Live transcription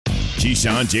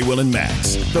Keyshawn, J. Will, and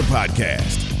Max, the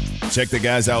podcast. Check the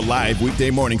guys out live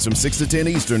weekday mornings from 6 to 10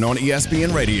 Eastern on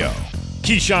ESPN Radio.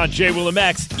 Keyshawn, J. Will, and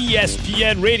Max,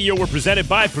 ESPN Radio. We're presented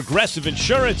by Progressive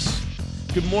Insurance.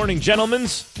 Good morning, gentlemen.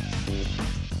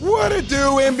 What it do,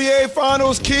 NBA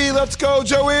Finals, Key? Let's go,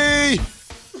 Joey.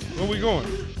 Where we going?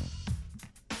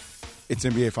 It's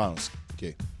NBA Finals,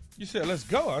 Key. You said let's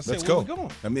go. I said Let's where go. we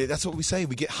going? I mean, that's what we say.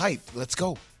 We get hyped. Let's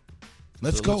go.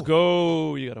 Let's Let's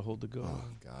go. You got to hold the go. Oh,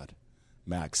 God.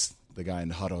 Max, the guy in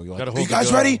the huddle. You're like, Gotta are hold you the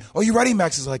guys go. ready? Are you ready?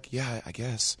 Max is like, yeah, I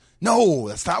guess. No,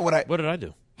 that's not what I. What did I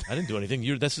do? I didn't do anything.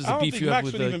 This is I the don't beef think you have Max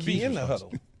with would even be Keys in the response.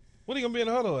 huddle. What are you going to be in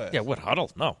the huddle at? Yeah, what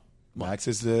huddle? No. Max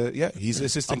is he's the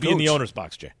assistant I'll be coach. in the owner's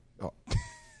box, Jay. Oh.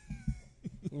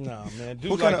 Nah, man. Do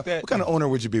What like that. kind of owner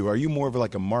would you be? Are you more of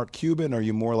like a Mark Cuban? Or are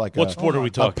you more like What sport are we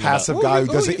a talking passive about? guy who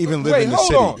doesn't even live in the hold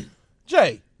city? On.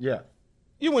 Jay, Yeah.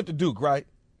 you went to Duke, right?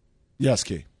 Yes,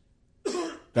 Key.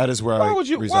 That is where Why I would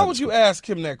you reside. ask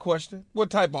him that question? What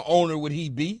type of owner would he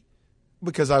be?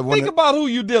 Because I wanted. Think about who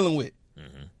you're dealing with.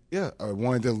 Yeah, I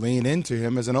wanted to lean into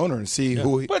him as an owner and see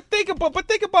who he. But think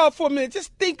about for a minute.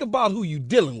 Just think about who you're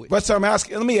dealing with. But so I'm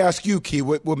asking. Let me ask you, Key.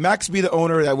 Would Max be the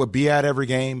owner that would be at every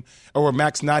game, or would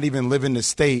Max not even live in the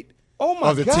state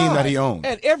of the team that he owned?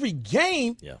 At every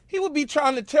game, Yeah. he would be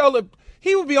trying to tell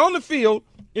he would be on the field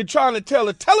and trying to tell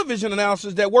the television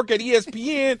announcers that work at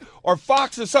ESPN or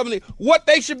Fox or something what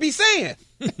they should be saying.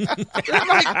 He would be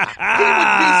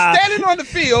standing on the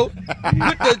field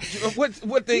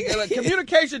with the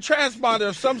communication transponder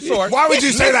of some sort. Why would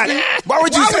you say that? Why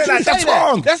would you say that? That's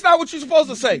wrong. That's not what you're supposed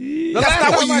to say. The That's last not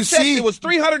time what I you checked, see. it was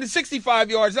 365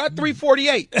 yards, not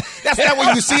 348. That's not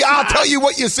what you see. I'll tell you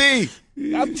what you see.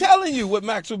 I'm telling you what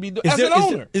Max would be doing as an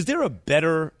owner. Is there a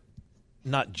better,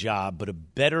 not job, but a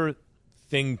better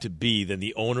thing to be than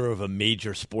the owner of a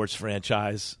major sports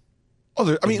franchise?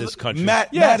 Oh, I mean, this country.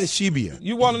 Matt Ishibia.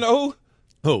 You want to know who?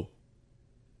 Who?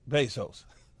 Bezos.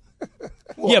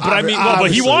 Well, Yeah, but I mean,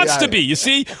 but he obviously, wants yeah. to be. You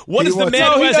see, what is the wants- man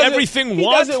No, who he has doesn't- everything He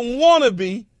want? doesn't want to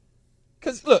be.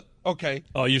 Because, look, okay.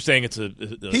 Oh, you're saying it's a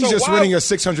He's So just why- renting a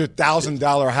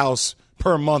 $600,000 house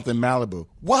per month in Malibu.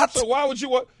 What? So why would you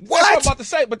want? What? That's what I'm about to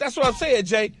say, but that's what I'm saying,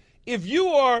 Jay. If you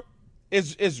are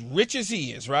as rich as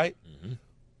he is, right?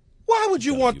 Why would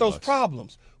you want those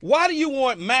problems? Why do you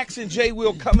want Max and Jay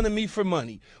Will coming to me for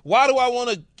money? Why do I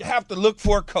want to have to look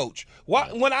for a coach? Why,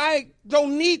 when I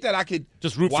don't need that, I could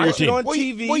Just root for watch your it team. on Well,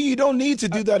 TV. you don't need to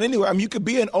do that anyway. I mean, you could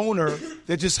be an owner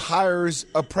that just hires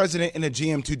a president and a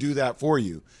GM to do that for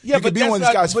you. Yeah, you but could be that's one of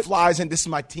these not- guys but- flies in. This is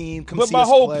my team. Come But see my us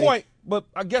whole play. point, but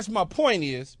I guess my point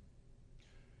is,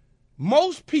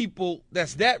 most people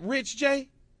that's that rich, Jay,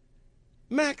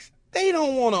 Max, they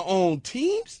don't want to own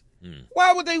teams.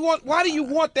 Why would they want? Why do you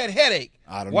want that headache?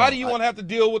 I don't Why know. do you want to have to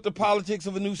deal with the politics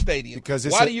of a new stadium? Because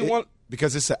why do you want?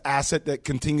 Because it's an asset that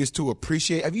continues to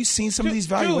appreciate. Have you seen some of these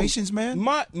Dude, valuations, man?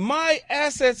 My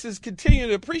assets is continuing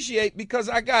to appreciate because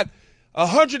I got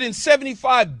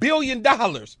 $175 billion.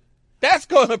 That's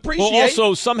going to appreciate. Well,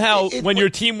 also somehow It- when your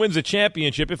team wins a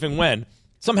championship, if and when,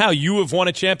 somehow you have won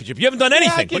a championship. You haven't done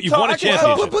anything, but you've won a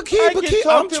championship. But Keith,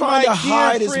 I'm trying to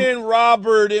hide as friend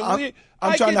Robert, and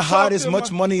I'm trying to hide as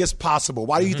much money as possible.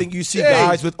 Why do you think you see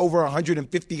guys with over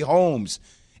 150 homes?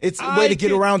 It's a way to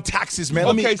get around taxes, man.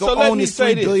 Let me go own this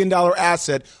 $3 billion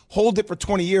asset, hold it for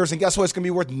 20 years, and guess what? It's going to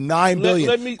be worth $9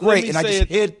 billion. Great, and I just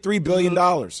hid $3 billion.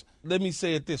 Let me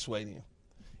say it this way, then.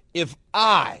 If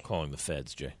I Calling the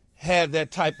feds, Jay. had that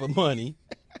type of money,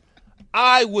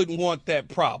 I wouldn't want that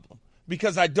problem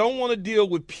because I don't want to deal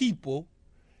with people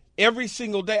every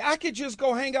single day. I could just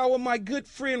go hang out with my good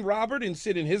friend Robert and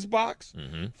sit in his box,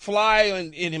 fly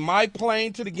in my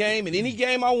plane to the game, in any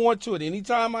game I want to, at any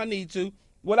time I need to,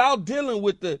 without dealing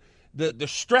with the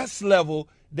stress level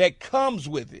that comes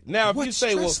with it. Now, if What you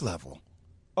say, stress well, level?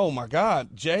 oh my God,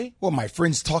 Jay. Well, my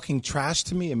friends talking trash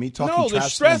to me and me talking No, trash the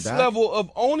stress to them back? level of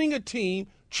owning a team,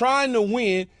 trying to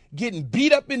win, getting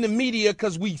beat up in the media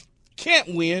because we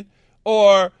can't win,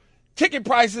 or ticket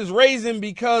prices raising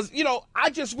because, I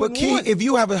just But wouldn't want it. if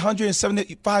you have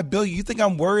 $175 billion, you think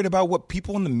I'm worried about what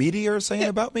people in the media are saying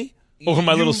about me? Over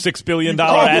my little $6 billion Oh,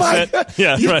 my asset. God.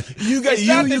 Yeah, right. You guys, It's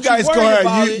not you that guys you're go worried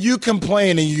about ahead. it. You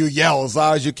complain and you yell as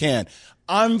loud as you can.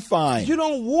 I'm fine. You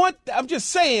don't want that. I'm just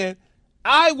saying,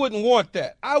 I wouldn't want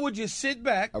that. I would just sit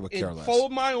back I would care and less.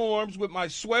 fold my arms with my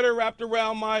sweater wrapped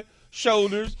around my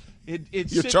shoulders.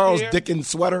 It'd Your sit Charles there. Dickens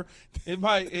sweater.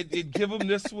 It'd give him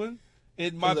this one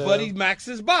in my buddy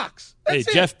Max's box. Hey, That's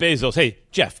it. Jeff Bezos. Hey,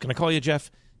 Jeff, can I call you Jeff?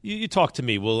 You talk to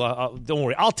me. Don't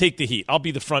worry. I'll take the heat. I'll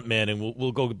be the front man, and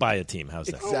we'll go buy a team. How's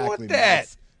that? Exactly. want that.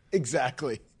 Max.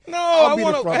 Exactly. No, I'll I be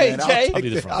want the to. front Hey, man. Jay, I'll be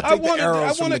the take front the man.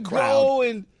 arrows from the crowd. go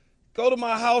and go to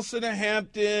my house in the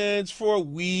Hamptons for a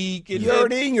week. And You're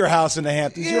already in your house in the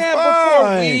Hamptons. Yeah, You're fine. but for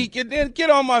a week, and then get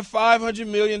on my $500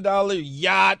 million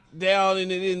yacht down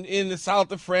in the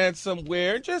south of France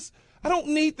somewhere. I don't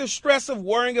need the stress of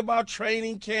worrying about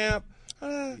training camp.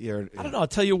 I don't know. I'll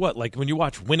tell you what. Like when you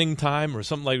watch Winning Time or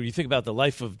something like, when you think about the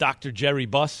life of Dr. Jerry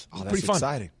Buss. Oh, that's pretty fun.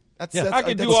 Exciting. I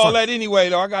can do all that anyway,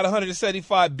 though. I got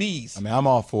 175 Bs. I mean, I'm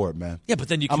all for it, man. Yeah, but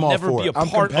then you can never be a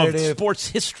part of sports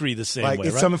history the same way,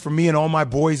 It's right? something for me and all my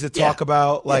boys to talk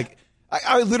about. Like,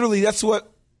 I literally, that's what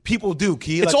people do,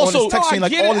 Key. It's like also on this text chain,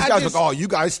 like all these guys, like, oh, you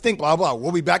guys stink, blah blah.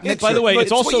 We'll be back next year. By the way,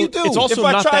 it's also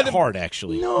not that hard,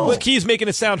 actually. No, Key's making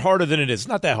it sound harder than it is. It's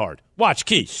not that hard. Watch,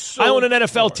 Key. I own an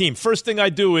NFL team. First thing I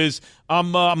do is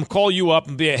I'm call you up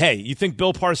and be, hey, you think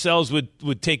Bill Parcells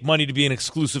would take money to be an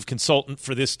exclusive consultant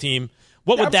for this team?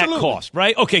 What would that cost,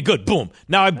 right? Okay, good. Boom.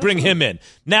 Now I bring him in.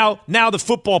 Now the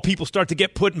football people start to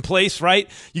get put in place, right?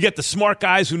 You get the smart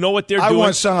guys who know what they're doing. I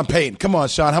want Sean Payton. Come on,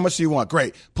 Sean. How much do you want?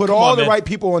 Great. Put all the right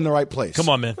people in the right place. Come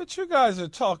on, man. But you guys are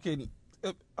talking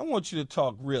 – I want you to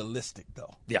talk realistic,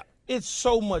 though. Yeah. It's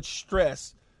so much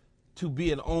stress to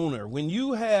be an owner. When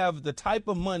you have the type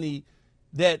of money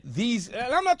that these –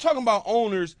 and I'm not talking about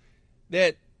owners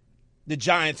that the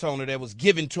Giants owner that was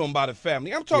given to him by the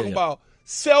family. I'm talking about –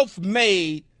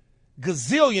 self-made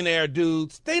gazillionaire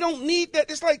dudes. They don't need that.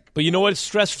 It's like, but you know what it's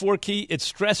stress for, Key? It's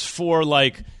stress for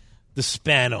like the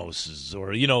Spanoses,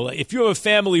 or if you have a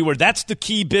family where that's the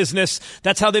key business,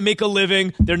 that's how they make a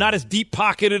living. They're not as deep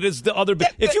pocketed as the other.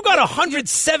 If you got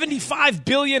 $175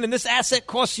 billion and this asset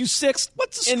costs you $6 billion,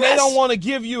 what's the stress? And they don't want to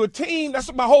give you a team. That's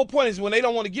what my whole point is. When they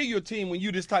don't want to give you a team, when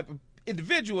you this type of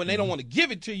individual and they don't want to give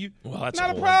it to you, well, that's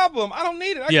not a problem. I don't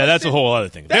need it. That's a whole other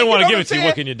thing. They don't want to give it to you.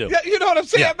 What can you do? You know what I'm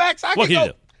saying, Max? I go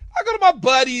to my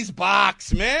buddy's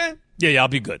box, man. Yeah, I'll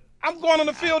be good. I'm going on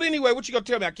the field anyway. What you gonna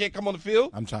tell me? I can't come on the field?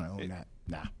 I'm trying to own that.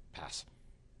 Nah, pass.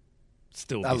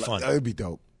 Still would be fun. It'd be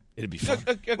dope. It'd be fun.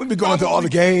 We'd be going to all the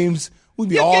games. We'd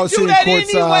be all sitting courtside. You can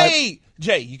do that anyway.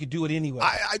 Jay, you could do it anyway.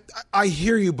 I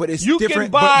hear you, but it's you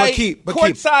different. Can buy but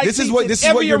keep. This is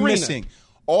what you're missing.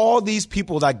 All these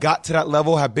people that got to that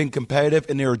level have been competitive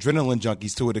and they're adrenaline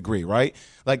junkies to a degree, right?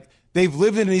 Like they've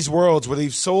lived in these worlds where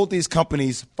they've sold these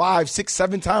companies 5, 6,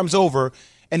 7 times over,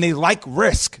 and they like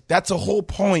risk. That's the whole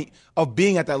point of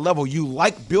being at that level. You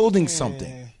like building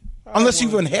something. Unless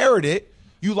you've inherited it,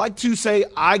 you like to say,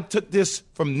 I took this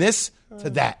from this to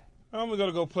that. I'm going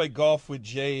to go play golf with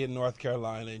Jay in North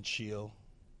Carolina and chill.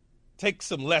 Take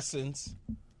some lessons.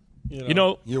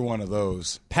 You're one of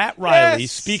those. Pat Riley,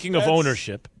 speaking of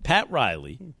ownership, Pat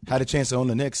Riley had a chance to own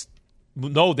the Knicks.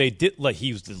 No, they did. Like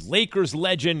he was the Lakers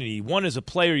legend, and he won as a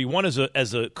player. He won as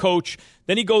a coach.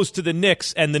 Then he goes to the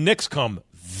Knicks, and the Knicks come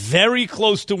very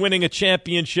close to winning a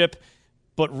championship.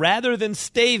 But rather than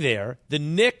stay there, the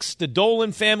Knicks, the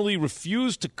Dolan family,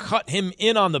 refused to cut him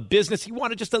in on the business. He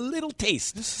wanted just a little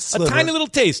taste, a tiny little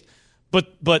taste.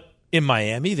 But in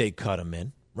Miami, they cut him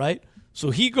in, right? So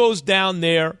he goes down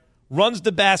there, runs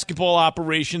the basketball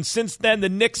operation. Since then, the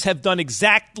Knicks have done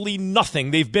exactly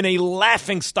nothing. They've been a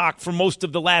laughingstock for most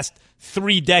of the last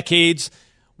 3 decades,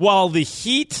 while the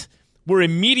Heat were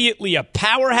immediately a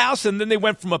powerhouse, and then they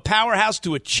went from a powerhouse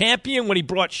to a champion when he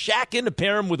brought Shaq in to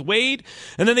pair him with Wade,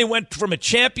 and then they went from a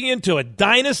champion to a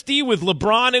dynasty with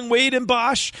LeBron and Wade and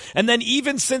Bosh, and then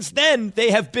even since then,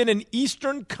 they have been an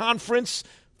Eastern Conference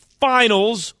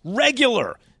Finals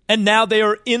regular, and now they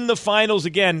are in the finals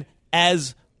again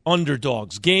as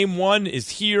underdogs. Game 1 is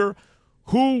here.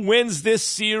 Who wins this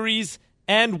series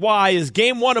and why? Is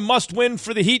Game 1 a must-win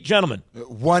for the Heat, gentlemen?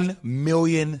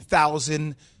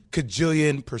 1,000,000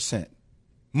 cajillion %.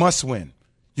 Must win.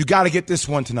 You got to get this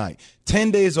one tonight.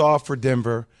 10 days off for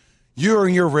Denver. You're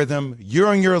in your rhythm.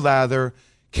 You're in your lather.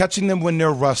 Catching them when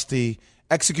they're rusty.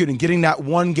 Executing. Getting that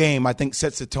one game, I think,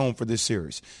 sets the tone for this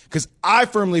series. Because I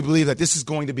firmly believe that this is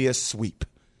going to be a sweep.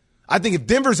 I think if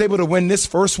Denver's able to win this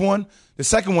first one, the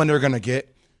second one they're going to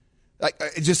get,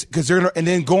 just because they're gonna, and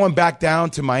then going back down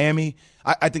to Miami,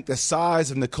 I think the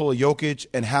size of Nikola Jokic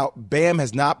and how Bam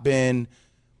has not been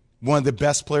one of the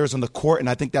best players on the court, and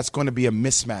I think that's going to be a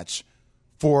mismatch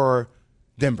for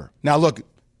Denver. Now, look,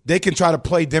 they can try to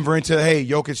play Denver into, hey,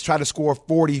 Jokic try to score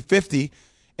 40, 50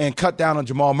 and cut down on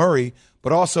Jamal Murray,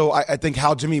 but also I think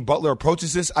how Jimmy Butler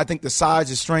approaches this, I think the size,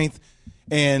 the strength,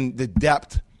 and the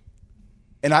depth.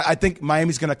 And I think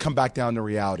Miami's going to come back down to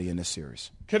reality in this series.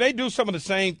 Can they do some of the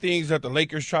same things that the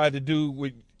Lakers tried to do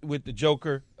with the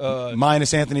Joker?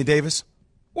 Minus Anthony Davis?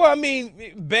 Well, I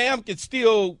mean, Bam could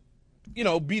still,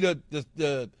 be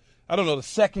the I don't know, the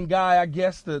second guy, I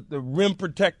guess, the rim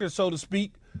protector, so to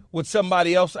speak, with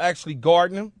somebody else actually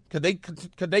guarding him. Could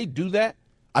they do that?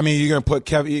 I mean, you're going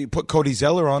to put Cody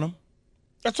Zeller on him.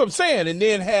 That's what I'm saying. And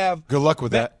then have. Good luck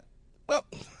with that. Well,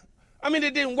 I mean,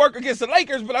 it didn't work against the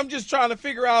Lakers, but I'm just trying to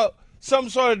figure out some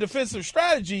sort of defensive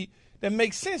strategy that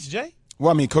makes sense, Jay. Well,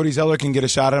 I mean, Cody Zeller can get a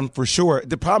shot at him for sure.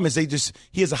 The problem is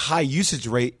he has a high usage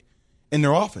rate in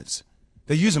their offense.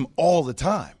 They use him all the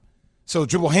time. So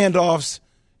dribble handoffs,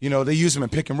 they use him in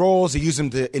pick and rolls. They use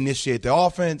him to initiate the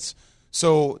offense.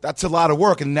 So that's a lot of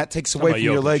work, and that takes away from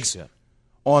your legs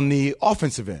on the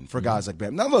offensive end for guys like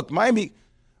Bam. Now, look, Miami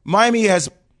has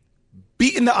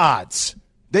beaten the odds.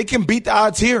 They can beat the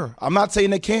odds here. I'm not saying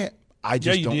they can't. I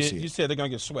just don't see it. You said they're going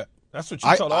to get swept. That's what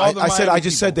you told all the Miami I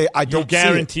just people. said I don't see it.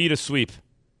 Guaranteed a sweep.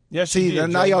 Yes, see, did,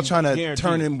 now y'all trying to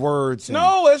turn in words.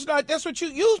 No, it's not. That's what you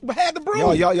had the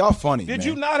broom. Y'all funny. Did man.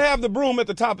 you not have the broom at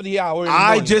the top of the hour?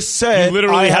 I just said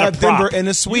I have Denver in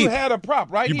the sweep. You had a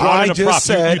prop, right? You brought in a prop.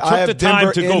 Said you took the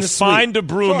time to go find a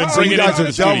broom and bring it in. You guys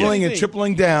are doubling and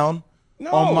tripling down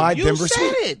on my Denver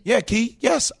sweep. It. Yeah, Key.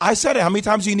 Yes, I said it. How many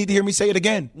times do you need to hear me say it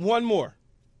again? One more.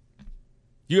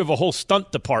 You have a whole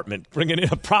stunt department, bringing in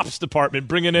a props department,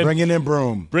 bringing in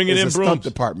broom, bringing in brooms. Stunt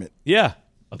department. Yeah,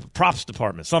 a props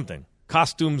department, something,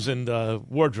 costumes and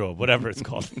wardrobe, whatever it's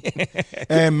called.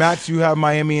 And Max, you have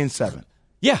Miami in 7.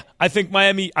 Yeah, I think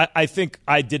Miami.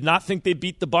 I did not think they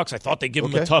beat the Bucks. I thought they'd give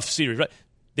them a tough series. Right?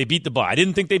 They beat the Bucks. I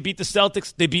didn't think they beat the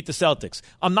Celtics. They beat the Celtics.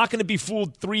 I'm not going to be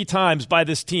fooled 3 times by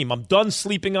this team. I'm done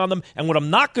sleeping on them. And what I'm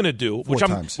not going to do, which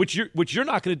you're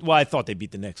not going to. Well, I thought they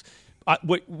beat the Knicks.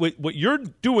 What you're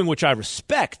doing, which I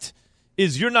respect,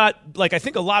 is you're not like I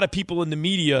think a lot of people in the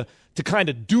media to kind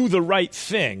of do the right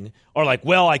thing are like,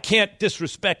 well, I can't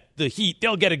disrespect the Heat.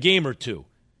 They'll get a game or 2.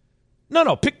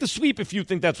 No, pick the sweep if you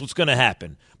think that's what's going to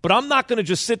happen. But I'm not going to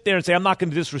just sit there and say I'm not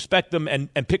going to disrespect them and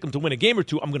pick them to win a game or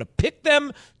 2. I'm going to pick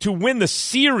them to win the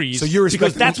series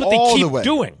because that's what they keep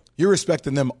doing. You're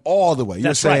respecting them all the way.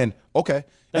 You're saying, okay.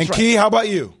 That's and Key, how about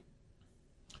you?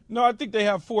 No, I think they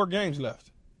have 4 games left.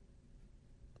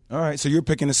 All right, so you're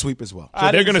picking a sweep as well.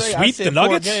 So they're going to sweep the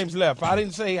Nuggets? 4 games left. I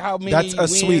didn't say how many. That's a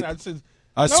sweep.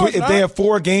 Sweep. If they have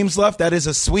 4 games left, that is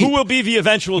a sweep. Who will be the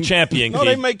eventual champion? No,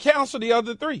 they may cancel the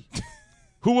other 3.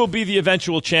 Who will be the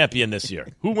eventual champion this year?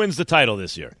 Who wins the title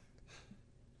this year?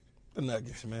 The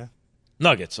Nuggets, man.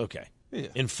 Nuggets, okay. Yeah.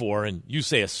 In 4, and you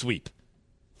say a sweep.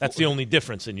 That's the only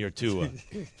difference in your 2.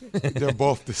 They're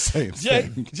both the same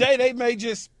thing. Jay, they may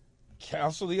just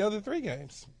cancel the other 3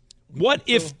 games. What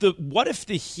if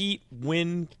the Heat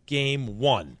win game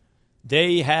 1?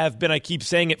 They have been, I keep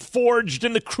saying it, forged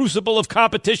in the crucible of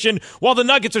competition while the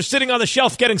Nuggets are sitting on the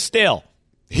shelf getting stale.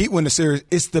 Heat win the series.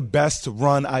 It's the best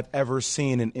run I've ever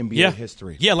seen in NBA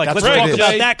history. Yeah, let's talk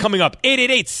about that coming up.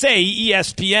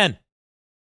 888-SAY-ESPN.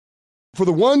 For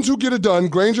the ones who get it done,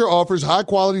 Grainger offers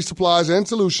high-quality supplies and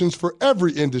solutions for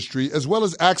every industry, as well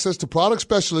as access to product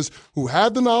specialists who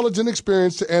have the knowledge and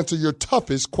experience to answer your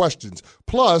toughest questions.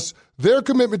 Plus, their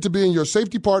commitment to being your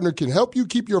safety partner can help you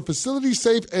keep your facility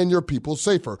safe and your people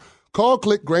safer. Call,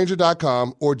 click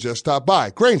Grainger.com, or just stop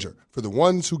by. Grainger, for the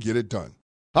ones who get it done.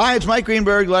 Hi, it's Mike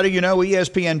Greenberg letting you know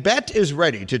ESPN Bet is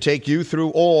ready to take you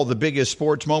through all the biggest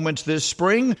sports moments this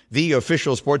spring. The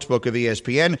official sportsbook of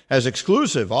ESPN has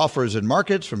exclusive offers and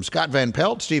markets from Scott Van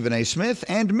Pelt, Stephen A. Smith,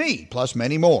 and me, plus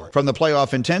many more. From the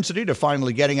playoff intensity to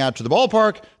finally getting out to the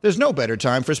ballpark, there's no better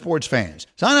time for sports fans.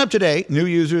 Sign up today. New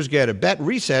users get a bet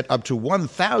reset up to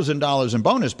 $1,000 in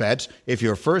bonus bets if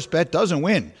your first bet doesn't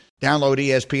win. Download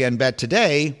ESPN Bet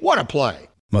today. What a play.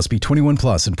 Must be 21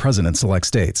 plus and present in select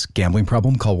states. Gambling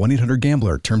problem? Call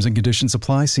 1-800-GAMBLER. Terms and conditions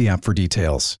apply. See app for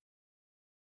details.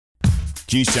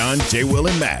 Keyshawn, J. Will,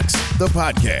 and Max, the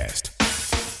podcast.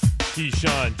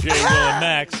 Keyshawn, J. Will, and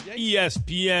Max,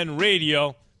 ESPN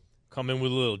Radio. Coming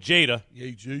with a little Jada.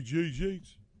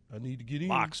 Yates. I need to get in.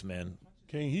 Box, man.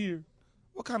 Can't hear.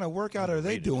 What kind of workout are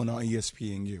they doing on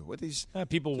ESPNU? What these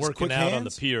people working out on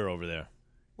the pier over there.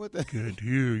 What the? Can't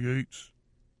hear, Yates.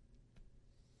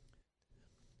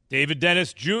 David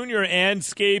Dennis Jr.,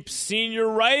 Anscape's senior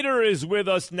writer, is with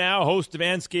us now, host of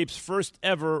Anscape's first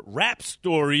ever Rap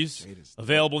Stories,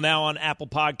 available now on Apple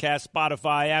Podcasts,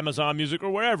 Spotify, Amazon Music, or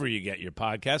wherever you get your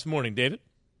podcasts. Morning, David.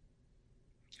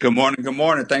 Good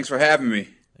morning. Thanks for having me.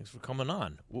 Thanks for coming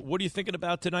on. What are you thinking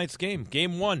about tonight's game?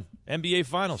 Game 1, NBA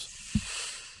Finals.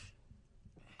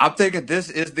 I'm thinking this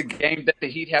is the game that the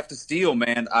Heat have to steal,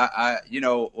 man.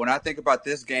 When I think about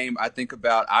this game, I think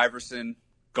about Iverson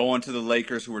going to the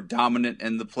Lakers, who were dominant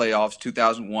in the playoffs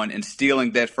 2001, and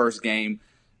stealing that first game.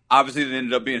 Obviously, it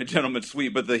ended up being a gentleman's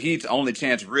sweep, but the Heat's only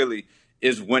chance really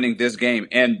is winning this game.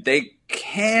 And they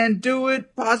can do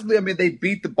it, possibly. I mean, they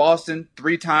beat the Boston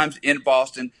 3 times in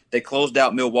Boston. They closed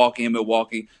out Milwaukee in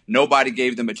Milwaukee. Nobody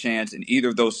gave them a chance in either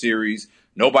of those series.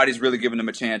 Nobody's really given them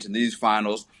a chance in these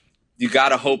finals. You got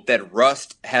to hope that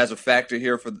rust has a factor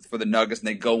here for the Nuggets, and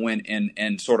they go in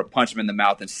and sort of punch them in the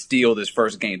mouth and steal this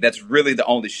first game. That's really the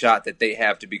only shot that they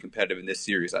have to be competitive in this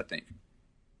series, I think.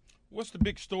 What's the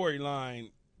big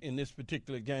storyline in this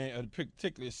particular game, or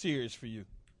particular series for you?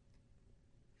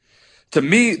 To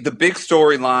me, the big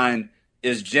storyline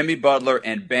is Jimmy Butler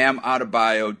and Bam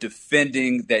Adebayo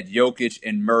defending that Jokic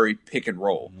and Murray pick and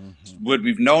roll. Mm-hmm. What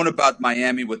we've known about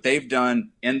Miami, what they've done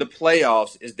in the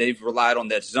playoffs is they've relied on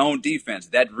that zone defense.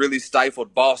 That really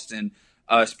stifled Boston,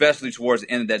 especially towards the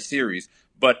end of that series.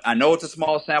 But I know it's a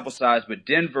small sample size, but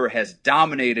Denver has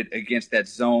dominated against that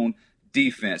zone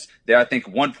defense. They're, I think,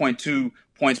 1.2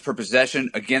 points per possession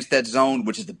against that zone,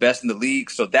 which is the best in the league.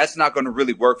 So that's not going to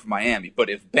really work for Miami. But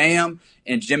if Bam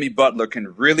and Jimmy Butler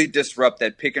can really disrupt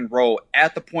that pick and roll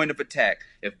at the point of attack,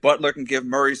 if Butler can give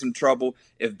Murray some trouble,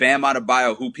 if Bam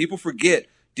Adebayo, who people forget,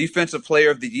 Defensive Player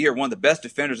of the Year, one of the best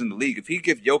defenders in the league, if he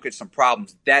gives Jokic some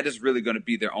problems, that is really going to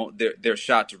be their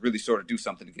shot to really sort of do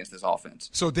something against this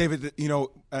offense. So, David, and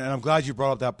I'm glad you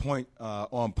brought up that point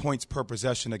on points per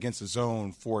possession against the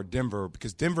zone for Denver,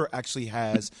 because Denver actually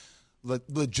has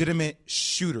legitimate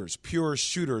shooters, pure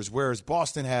shooters, whereas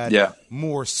Boston had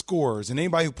more scorers. And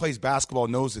anybody who plays basketball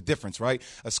knows the difference, right?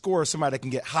 A scorer is somebody that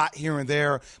can get hot here and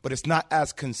there, but it's not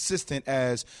as consistent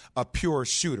as a pure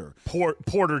shooter.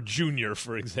 Porter Jr.,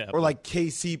 for example. Or like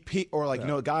KCP,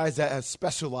 or guys that have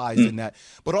specialized in that.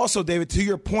 But also, David, to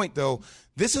your point, though,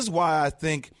 this is why I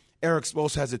think Eric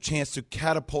Spoelstra has a chance to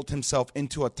catapult himself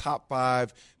into a top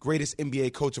 5 greatest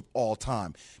NBA coach of all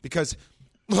time. Because,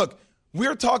 look,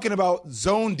 we're talking about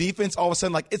zone defense all of a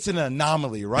sudden like it's an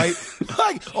anomaly, right?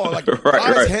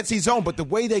 guys can't see zone, but the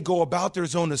way they go about their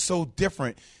zone is so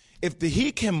different. If the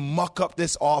Heat can muck up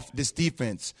this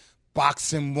defense,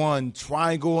 box and 1,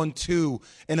 triangle and 2,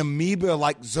 an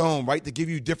amoeba-like zone, right, to give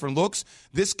you different looks,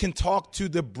 this can talk to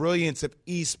the brilliance if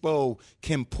Spo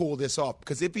can pull this off.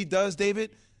 Because if he does,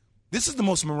 David, this is the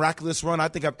most miraculous run I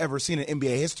think I've ever seen in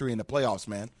NBA history in the playoffs,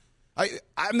 man.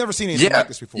 I've never seen anything like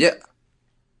this before. Yeah.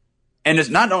 And it's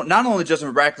not only just a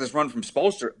miraculous run from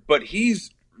Spoelstra, but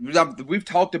we've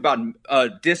talked about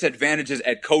disadvantages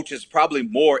at coaches probably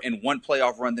more in one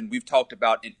playoff run than we've talked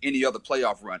about in any other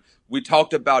playoff run. We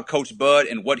talked about Coach Bud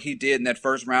and what he did in that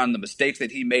first round, the mistakes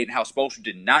that he made, and how Spoelstra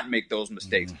did not make those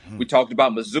mistakes. Mm-hmm. We talked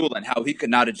about Mazzulla and how he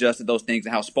could not adjust to those things,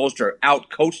 and how Spoelstra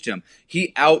out-coached him.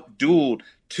 He out-dueled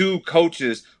 2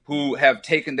 coaches who have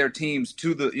taken their teams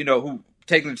to the,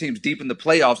 taking the teams deep in the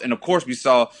playoffs. And, of course, we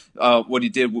saw what he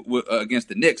did against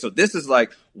the Knicks. So this is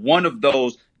like one of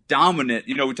those dominant,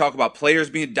 we talk about players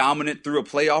being dominant through a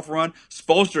playoff run.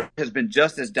 Spoelstra has been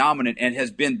just as dominant and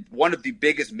has been one of the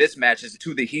biggest mismatches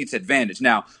to the Heat's advantage.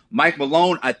 Now, Mike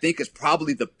Malone, I think, is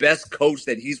probably the best coach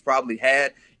that he's probably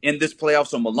had in this playoff.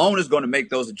 So Malone is going to make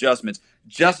those adjustments,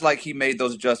 just like he made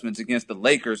those adjustments against the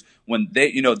Lakers when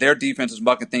they, their defense was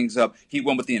mucking things up. He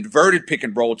went with the inverted pick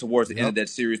and roll towards the end of that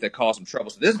series that caused him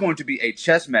trouble. So this is going to be a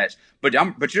chess match. But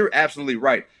you're absolutely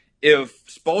right. If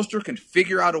Spoelstra can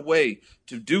figure out a way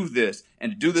to do this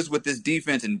and do this with this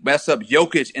defense and mess up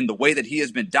Jokic in the way that he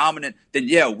has been dominant, then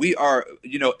we are,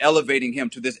 elevating him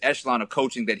to this echelon of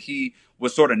coaching that he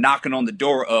was sort of knocking on the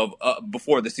door of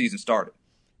before the season started.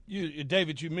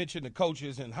 David, you mentioned the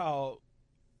coaches and how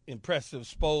impressive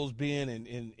Spo's been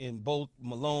and both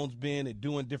Malone's been and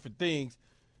doing different things.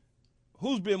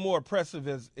 Who's been more impressive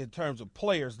in terms of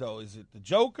players, though? Is it the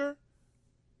Joker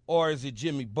or is it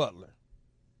Jimmy Butler?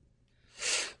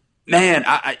 Man,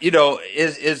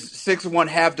 is 6 of one,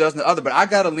 half dozen the other, but I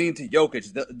got to lean to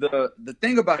Jokic. The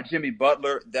thing about Jimmy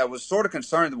Butler that was sort of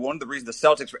concerning, one of the reasons the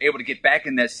Celtics were able to get back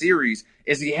in that series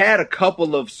is he had a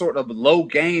couple of sort of low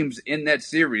games in that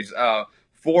series.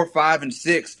 4, 5, and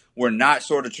 6 were not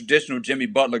sort of traditional Jimmy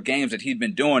Butler games that he'd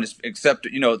been doing, except,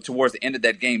 towards the end of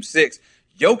that game 6.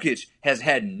 Jokic has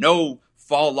had no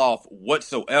fall off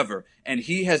whatsoever, and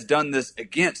he has done this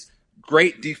against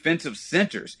great defensive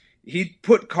centers. He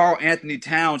put Karl Anthony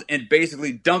Towns and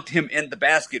basically dunked him in the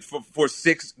basket for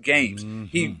 6 games. Mm-hmm.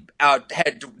 He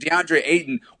had DeAndre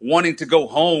Ayton wanting to go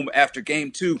home after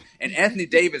game 2. And Anthony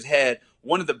Davis had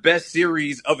one of the best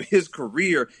series of his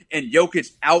career, and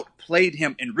Jokic outplayed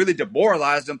him and really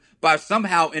demoralized him by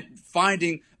somehow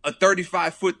finding a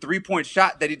 35-foot three-point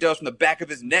shot that he does from the back of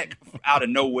his neck out of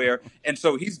nowhere. And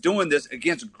so he's doing this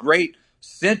against great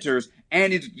centers,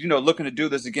 and he's looking to do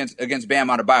this against Bam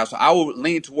Adebayo. So I will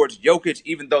lean towards Jokic,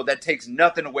 even though that takes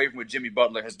nothing away from what Jimmy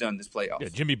Butler has done this playoff. Yeah,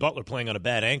 Jimmy Butler playing on a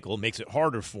bad ankle makes it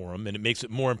harder for him, and it makes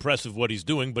it more impressive what he's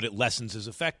doing, but it lessens his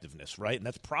effectiveness, right? And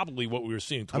that's probably what we were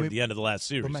seeing toward the end of the last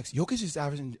series. But Max, Jokic is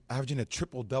averaging a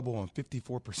triple-double on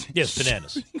 54%. Yes,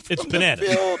 bananas. It's bananas.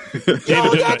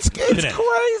 It's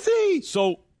crazy.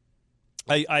 So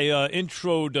I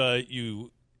introed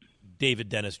you, David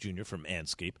Dennis Jr. from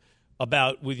Anscape,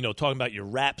 about talking about your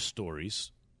rap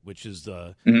stories, which is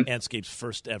the Anscape's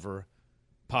first ever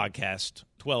podcast,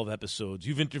 12 episodes.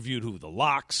 You've interviewed who? The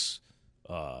Locks,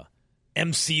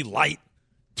 MC Light,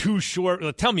 Too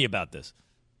Short. Tell me about this.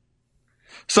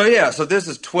 So this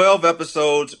is 12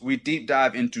 episodes. We deep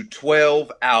dive into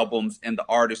 12 albums and the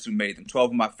artists who made them,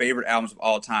 12 of my favorite albums of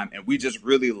all time. And we just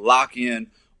really lock in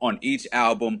on each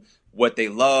album, what they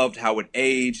loved, how it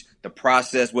aged, the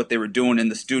process, what they were doing in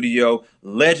the studio.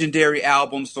 Legendary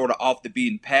albums, sort of off the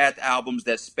beaten path albums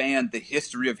that span the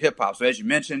history of hip hop. So as you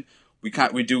mentioned,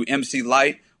 we do MC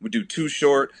Light, we do Too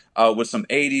Short with some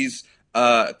 80s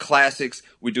classics.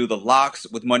 We do the Locks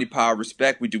with Money, Power,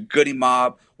 Respect. We do Goody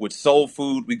Mob with Soul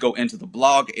Food. We go into the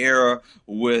blog era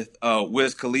with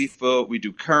Wiz Khalifa. We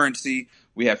do Currency.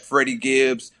 We have Freddie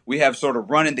Gibbs. We have sort of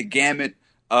running the gamut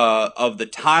of the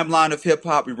timeline of hip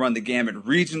hop. We run the gamut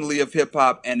regionally of hip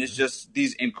hop, and it's just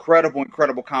these incredible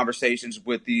conversations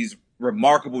with these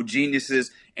remarkable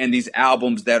geniuses and these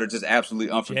albums that are just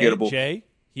absolutely unforgettable. Jay?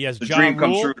 He has the Ja dream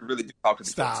come Rule. true to really talk to the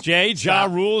Stop. Jay, Ja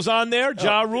Rule's on there.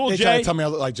 Ja Rule, They Jay. try to tell me I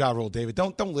look like Ja Rule, David.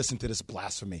 Don't listen to this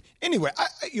blasphemy. Anyway,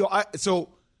 You like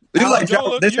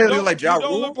Ja? They say you like Ja You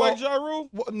don't Rule. look like Ja Rule?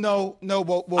 Well, no.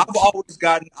 Well, I've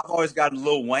always gotten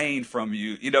Lil Wayne from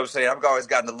you. You know what I'm saying? I've always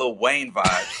gotten the Lil Wayne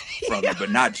vibes from you,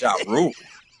 but not Ja Rule.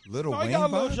 Little No, Wayne. you got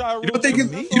a little vibe? Ja Rule. You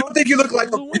don't think you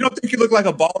look like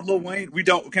a bald Lil Wayne? We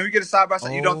don't. Can we get a side by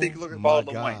side? You don't think you look like a bald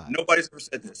my Lil Wayne? God. Nobody's ever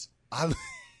said this.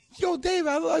 Yo, Dave,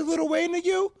 I look like Little Wayne to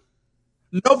you?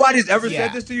 Nobody's ever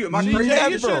said this to you. Am I crazy? Yeah,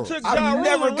 you should've took Ja I've Rule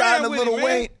never and gotten a ran with Little it, man.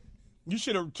 Wayne. You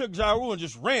should have took Ja Rule and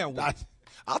just ran with it.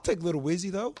 I'll take Little Wizzy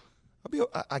though.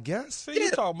 I guess. See,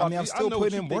 you talking about I mean, I'm these- still know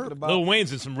what putting you in thinking work. about. Lil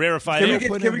Wayne's in some rarefied Can air.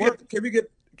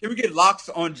 we get locks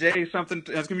on Jay? Something.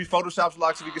 It's gonna be Photoshop's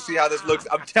locks so we can see how this looks.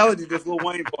 I'm telling you, there's Lil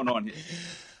Wayne going on here.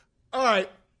 All right.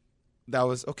 That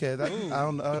was okay. I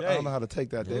don't know how to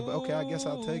take that, Dave. But okay, I guess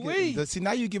I'll take it. See,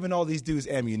 now you're giving all these dudes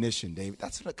ammunition, Dave.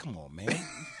 Come on, man.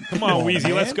 Come on, Weezy,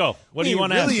 man. let's go. What do you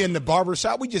want to really ask? in the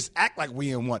barbershop? We just act like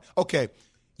we in one. Okay,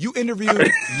 you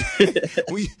interviewed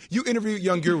you interviewed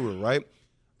Young Guru, right?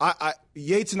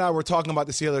 Yates and I were talking about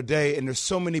this the other day, and there's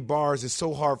so many bars, it's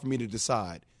so hard for me to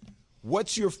decide.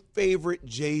 What's your favorite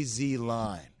Jay-Z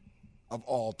line of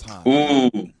all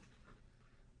time?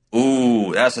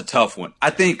 Ooh, that's a tough one. I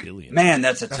think, man,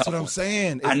 that's a tough one. That's what I'm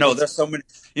saying. I know there's so many.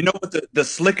 You know what? The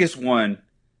slickest one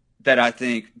that I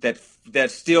think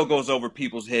that still goes over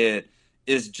people's head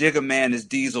is Jigga Man is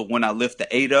Diesel when I lift the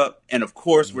 8 up. And of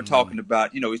course, we're talking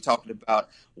about, he's talking about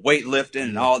weightlifting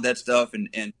and all that stuff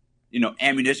and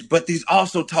ammunition. But he's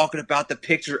also talking about the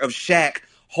picture of Shaq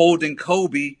holding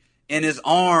Kobe in his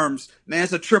arms. Man,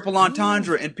 it's a triple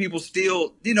entendre, and people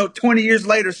still, 20 years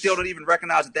later, still don't even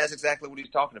recognize that that's exactly what he's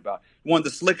talking about. One of the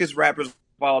slickest rappers of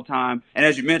all time. And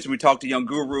as you mentioned, we talked to Young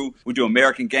Guru. We do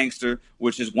American Gangster,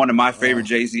 which is one of my favorite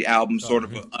Jay-Z albums, sort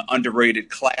of an underrated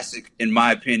classic, in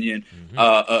my opinion.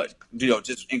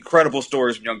 Just incredible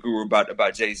stories from Young Guru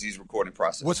about Jay-Z's recording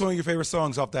process. What's one of your favorite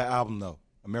songs off that album, though?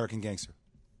 American Gangster.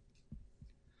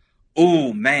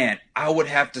 Oh, man, I would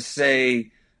have to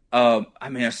say,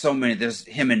 there's so many. There's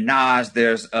him and Nas.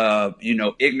 There's,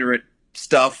 Ignorant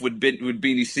Stuff with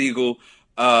Beanie Siegel.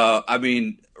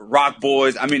 Rock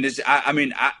Boys.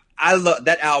 I love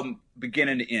that album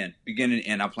beginning to end.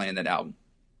 I'm playing that album.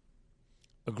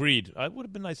 Agreed. It would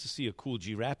have been nice to see a cool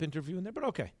G-Rap interview in there, but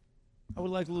okay. I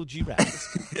would like a little G-Rap.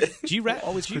 G-Rap?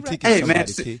 Always G-Rap. critiquing somebody, man,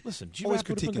 T. Listen, G-Rap Always would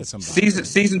have been critiquing good. somebody.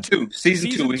 Season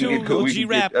two. We can get cool.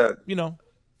 G-Rap,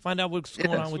 find out what's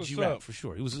going on with what's G-Rap up. for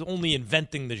sure. He was only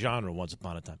inventing the genre once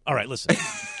upon a time. All right, listen.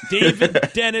 David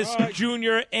Dennis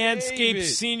Jr.,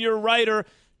 Anscape's senior writer.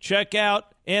 Check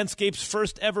out Anscape's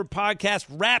first ever podcast,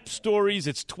 Rap Stories.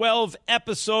 It's 12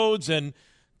 episodes and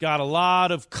got a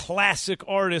lot of classic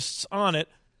artists on it.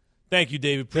 Thank you,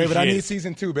 David. Appreciate David, I need it.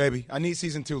 season 2, baby. I need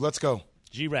season 2. Let's go.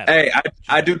 G-Rap. Hey,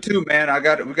 I do too, man. We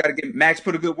got to get Max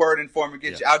put a good word in for me.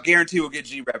 I'll guarantee we'll get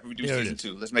G-Rap if we do season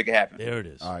 2. Let's make it happen. There it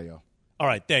is. All right, yo. All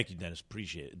right, thank you, Dennis.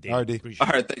 Appreciate it. David, All right, D. appreciate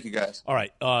All right, thank you, guys. All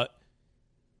right.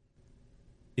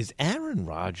 Is Aaron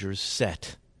Rodgers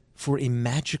set for a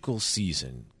magical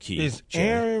season, Key? Is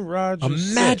Aaron Rodgers a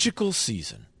set? magical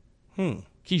season?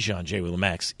 Keyshawn, J. Will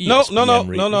Max. No.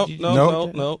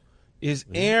 ESPN No. Is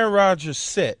Aaron Rodgers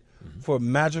set for a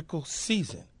magical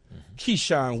season?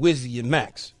 Keyshawn, Wizzy, and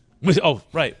Max. Oh,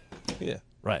 right. Yeah.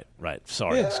 Right.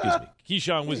 Sorry, excuse me.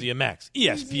 Keyshawn, Wizzy, and Max.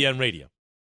 ESPN Radio.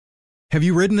 Have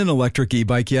you ridden an electric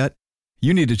e-bike yet?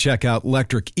 You need to check out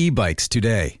Electric E-Bikes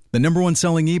today, the #1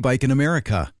 selling e-bike in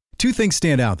America. Two things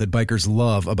stand out that bikers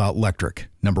love about Lectric.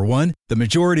 Number one, the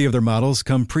majority of their models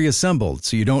come pre-assembled,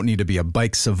 so you don't need to be a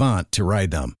bike savant to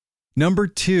ride them. Number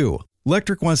two,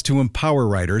 Lectric wants to empower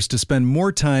riders to spend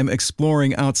more time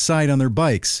exploring outside on their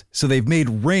bikes, so they've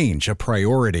made range a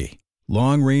priority.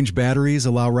 Long-range batteries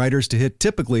allow riders to hit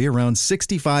typically around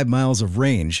 65 miles of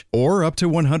range, or up to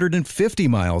 150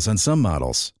 miles on some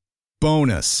models.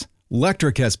 Bonus,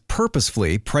 Lectric has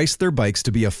purposefully priced their bikes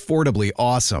to be affordably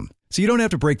awesome, so you don't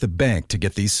have to break the bank to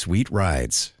get these sweet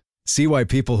rides. See why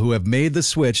people who have made the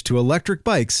switch to electric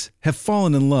bikes have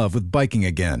fallen in love with biking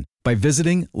again by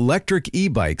visiting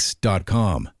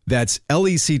lectricebikes.com. That's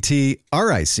LECTRIC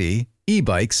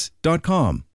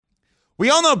ebikes.com. We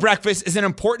all know breakfast is an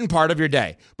important part of your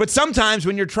day, but sometimes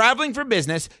when you're traveling for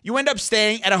business, you end up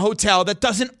staying at a hotel that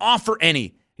doesn't offer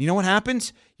any. You know what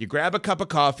happens? You grab a cup of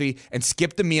coffee and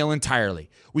skip the meal entirely.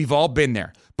 We've all been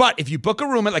there. But if you book a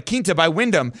room at La Quinta by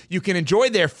Wyndham, you can enjoy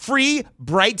their free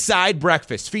Bright Side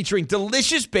breakfast featuring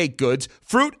delicious baked goods,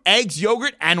 fruit, eggs,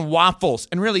 yogurt, and waffles.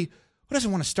 And really, who doesn't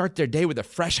want to start their day with a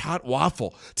fresh, hot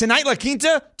waffle? Tonight, La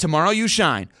Quinta, tomorrow you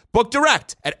shine. Book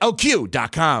direct at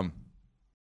lq.com.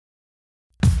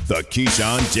 The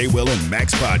Keyshawn, J. Will, and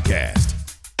Max podcast.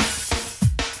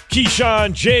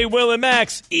 Keyshawn, J. Will, and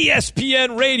Max,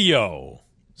 ESPN Radio.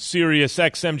 Sirius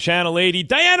XM Channel 80.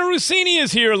 Diana Rossini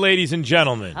is here, ladies and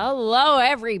gentlemen. Hello,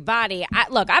 everybody.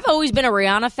 Look, I've always been a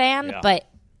Rihanna fan, but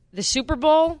the Super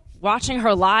Bowl, watching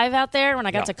her live out there when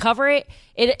I got to cover it,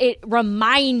 it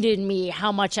reminded me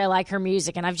how much I like her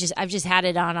music, and I've just had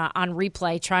it on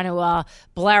replay, trying to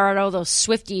blare out all those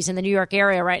Swifties in the New York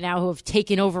area right now who have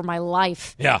taken over my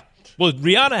life. Yeah. Well,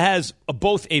 Rihanna has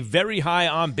both a very high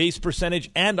on-base percentage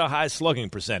and a high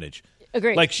slugging percentage.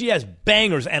 Agreed. Like, she has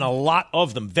bangers and a lot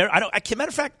of them. Matter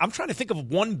of fact, I'm trying to think of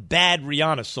one bad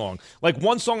Rihanna song. Like,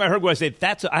 one song I heard where I said,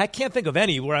 I can't think of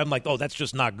any where I'm like, oh, that's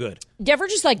just not good. Do you ever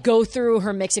just, like, go through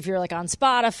her mix if you're, like, on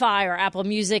Spotify or Apple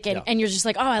Music and you're just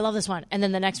like, oh, I love this one. And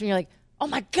then the next one you're like, oh,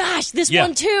 my gosh, this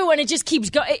one too. And it just keeps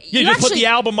going. You just put the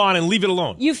album on and leave it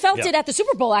alone. You felt it at the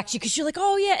Super Bowl, actually, because you're like,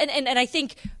 oh, yeah. And I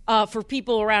think for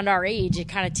people around our age,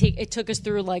 it took us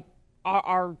through, like,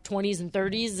 our 20s and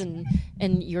 30s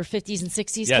and your 50s and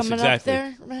 60s coming up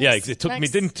there. Yeah, it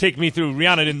didn't take me through.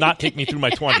 Rihanna did not take me through my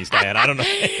 20s, Diane. I don't know.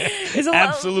 It's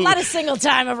Absolutely. a lot of single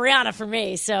time of Rihanna for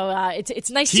me, so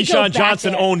it's nice to go Keyshawn back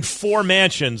Johnson there. owned 4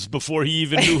 mansions before he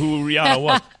even knew who Rihanna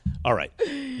was. All right.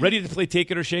 Ready to play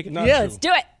Take It or Shake It? Let's do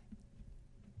it.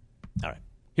 All right.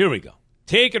 Here we go.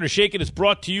 Take It or Shake It is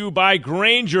brought to you by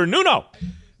Granger. Nuno.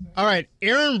 All right,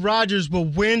 Aaron Rodgers will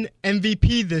win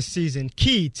MVP this season.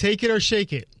 Key, take it or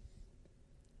shake it.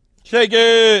 Shake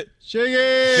it. Shake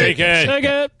it. Shake it. Shake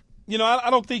it. You know, I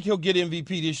don't think he'll get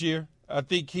MVP this year. I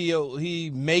think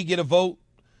he may get a vote.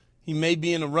 He may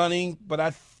be in the running, but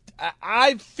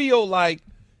I feel like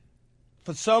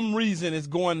for some reason it's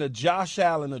going to Josh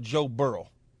Allen or Joe Burrow.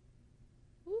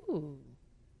 Ooh.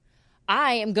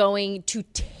 I am going to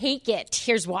take it.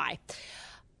 Here's why.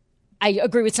 I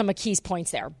agree with some of Key's points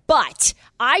there, but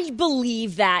I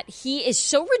believe that he is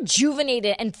so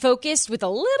rejuvenated and focused with a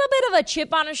little bit of a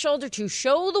chip on his shoulder to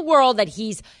show the world that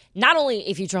he's not only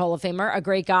a future Hall of Famer, a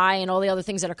great guy, and all the other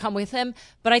things that are come with him,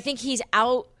 but I think he's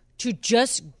out to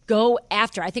just go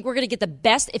after. I think we're going to get the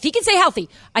best. If he can stay healthy,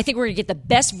 I think we're going to get the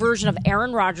best version of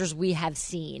Aaron Rodgers we have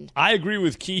seen. I agree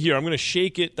with Key here. I'm going to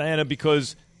shake it, Diana,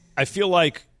 because I feel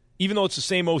like even though it's the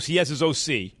same OC, he has his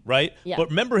OC, right? Yeah. But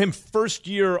remember him first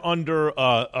year under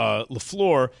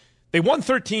LaFleur, they won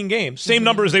 13 games. Same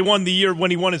number as they won the year when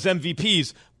he won his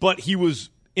MVPs, but he was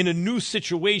in a new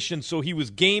situation, so he was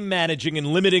game managing and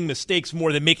limiting mistakes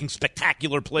more than making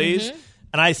spectacular plays.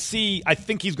 And I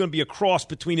think he's going to be a cross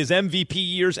between his MVP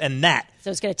years and that.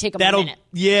 So it's going to take him a minute.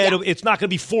 Yeah. It's not going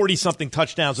to be 40-something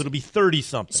touchdowns. It'll be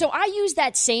 30-something. So I used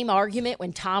that same argument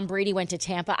when Tom Brady went to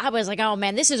Tampa. I was like, oh,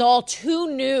 man, this is all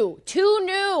too new. Too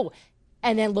new.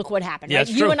 And then look what happened. Yeah, right?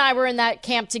 it's You true. and I were in that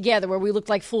camp together where we looked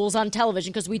like fools on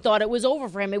television because we thought it was over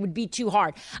for him. It would be too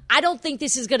hard. I don't think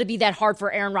this is going to be that hard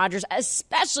for Aaron Rodgers,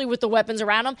 especially with the weapons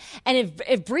around him. And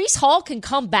if Breece Hall can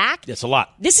come back, that's a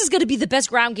lot. This is going to be the best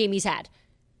ground game he's had.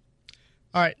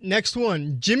 All right, next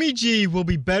one. Jimmy G will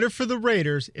be better for the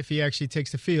Raiders if he actually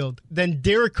takes the field than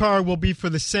Derek Carr will be for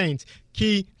the Saints.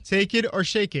 Key, take it or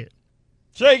shake it.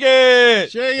 Shake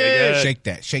it. Shake it. Shake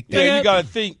that. Shake that. Yeah,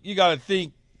 you gotta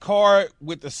think Carr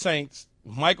with the Saints.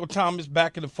 Michael Thomas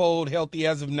back in the fold, healthy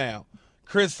as of now.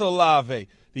 Chris Olave.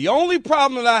 The only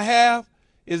problem that I have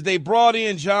is they brought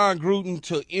in John Gruden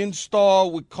to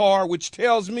install with Carr, which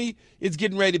tells me it's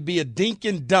getting ready to be a dink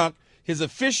and dunk. His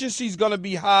efficiency is going to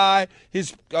be high.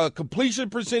 His completion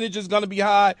percentage is going to be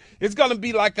high. It's going to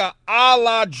be like a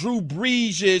la Drew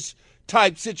Brees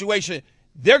type situation.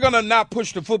 They're going to not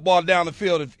push the football down the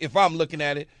field if I'm looking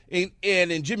at it. And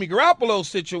in Jimmy Garoppolo's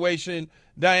situation,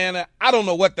 Diana, I don't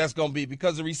know what that's going to be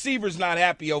because the receiver's not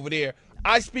happy over there.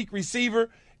 I speak receiver,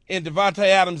 and Devontae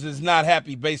Adams is not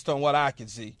happy based on what I can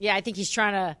see. Yeah, I think he's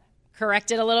trying to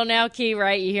correct it a little now, Key,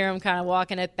 right? You hear him kind of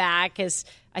walking it back because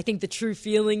I think the true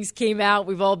feelings came out.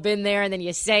 We've all been there, and then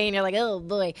you say, and you're like, oh,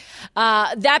 boy.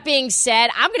 That being said,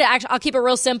 I'll keep it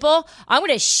real simple. I'm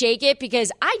going to shake it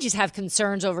because I just have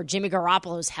concerns over Jimmy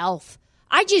Garoppolo's health.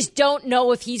 I just don't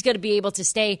know if he's going to be able to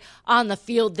stay on the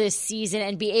field this season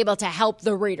and be able to help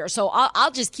the Raiders. So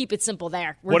I'll just keep it simple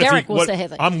there. Derek will say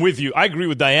it. I'm with you. I agree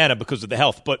with Diana because of the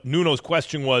health. But Nuno's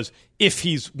question was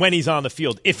when he's on the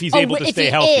field, if he's able to stay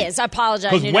healthy. If he is, I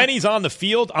apologize. Because when he's on the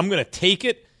field, I'm going to take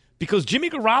it because Jimmy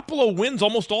Garoppolo wins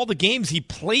almost all the games he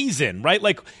plays in, right?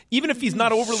 Like, even if he's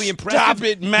not overly impressive, Stop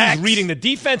it, Max. He's reading the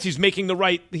defense, he's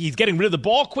getting rid of the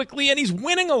ball quickly, and he's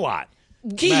winning a lot.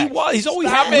 He's always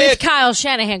with Kyle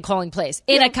Shanahan calling plays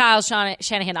in a Kyle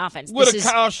Shanahan offense. With a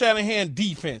Kyle Shanahan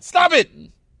defense. Stop it.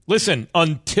 Listen,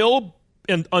 until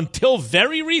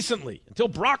very recently, until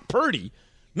Brock Purdy,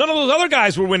 none of those other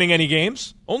guys were winning any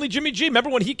games. Only Jimmy G.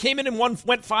 Remember when he came in and went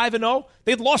 5-0?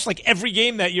 They'd lost like every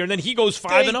game that year, and then he goes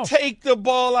 5-0. They take the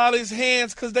ball out of his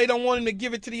hands because they don't want him to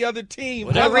give it to the other team.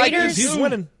 The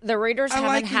Raiders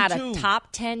haven't had a top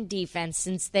 10 defense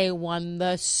since they won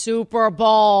the Super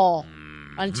Bowl.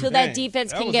 Until that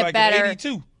defense can get better,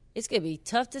 it's going to be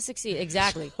tough to succeed.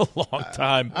 Exactly. A long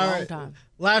time. All right.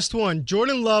 Last one.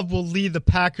 Jordan Love will lead the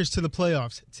Packers to the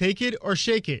playoffs. Take it or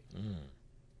shake it?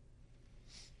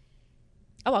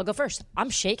 Oh, I'll go first. I'm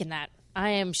shaking that.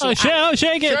 I am shaking. Shake it.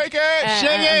 Shake it.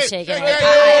 I'm shaking it.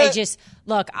 I just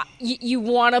look. You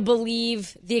want to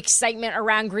believe the excitement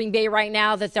around Green Bay right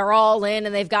now that they're all in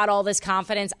and they've got all this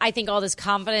confidence. I think all this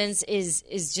confidence is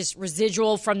just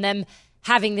residual from them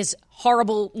having this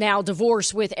horrible now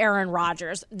divorce with Aaron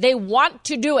Rodgers. They want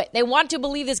to do it. They want to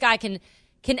believe this guy can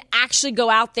actually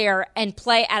go out there and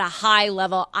play at a high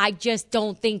level. I just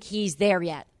don't think he's there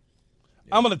yet.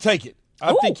 I'm going to take it.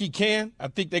 I think he can. I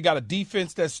think they got a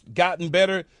defense that's gotten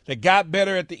better, that got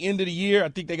better at the end of the year. I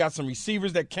think they got some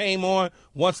receivers that came on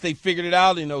once they figured it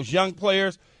out in those young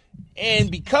players.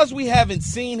 And because we haven't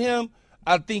seen him,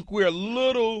 I think we're a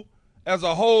little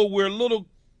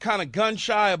kind of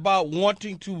gun-shy about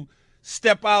wanting to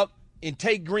step out and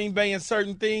take Green Bay in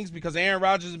certain things because Aaron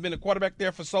Rodgers has been a quarterback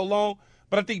there for so long.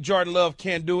 But I think Jordan Love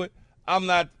can do it. I'm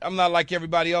not like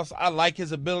everybody else. I like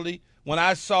his ability. When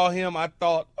I saw him, I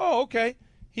thought, oh, okay,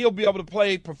 he'll be able to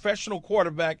play professional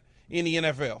quarterback in the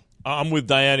NFL. I'm with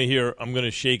Diana here. I'm going to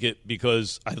shake it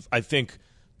because I think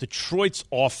Detroit's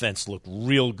offense looked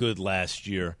real good last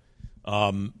year.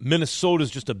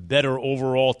 Minnesota's just a better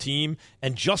overall team.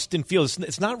 And Justin Fields,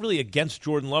 it's not really against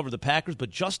Jordan Love or the Packers, but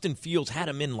Justin Fields had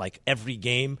him in like every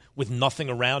game with nothing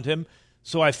around him.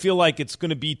 So I feel like it's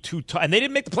going to be too tough. And they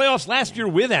didn't make the playoffs last year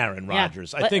with Aaron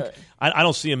Rodgers. Yeah, I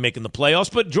don't see him making the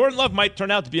playoffs, but Jordan Love might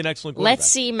turn out to be an excellent quarterback. Let's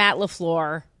see Matt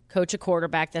LaFleur coach a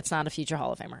quarterback that's not a future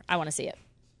Hall of Famer. I want to see it.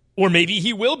 Or maybe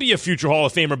he will be a future Hall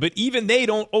of Famer, but even they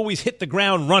don't always hit the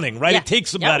ground running, right? Yeah. It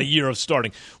takes about a year of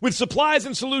starting. With supplies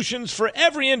and solutions for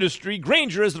every industry,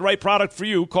 Grainger is the right product for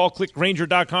you. Call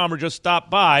clickgrainger.com or just stop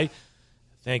by.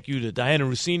 Thank you to Diana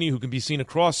Rossini, who can be seen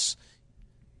across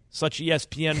such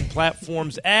ESPN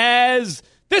platforms as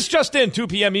This Just In, 2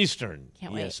 p.m. Eastern.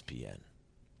 Can't ESPN. Wait.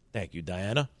 Thank you,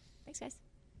 Diana. Thanks, guys.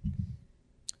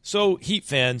 So, Heat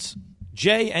fans,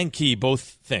 Jay and Key both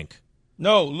think.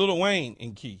 No, Lil Wayne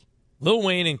and Key. Lil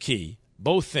Wayne and Key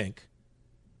both think.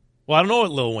 Well, I don't know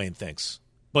what Lil Wayne thinks,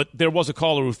 but there was a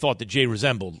caller who thought that Jay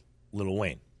resembled Lil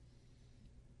Wayne.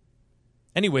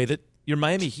 Anyway, that your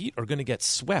Miami Heat are going to get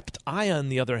swept. I, on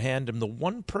the other hand, am the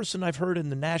one person I've heard in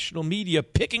the national media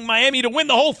picking Miami to win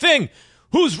the whole thing.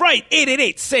 Who's right?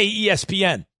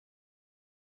 888-SAY-ESPN.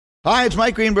 Hi, it's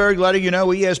Mike Greenberg letting you know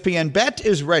ESPN Bet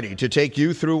is ready to take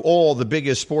you through all the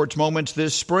biggest sports moments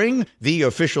this spring. The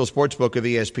official sportsbook of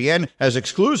ESPN has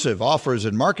exclusive offers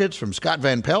and markets from Scott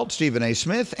Van Pelt, Stephen A.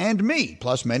 Smith, and me,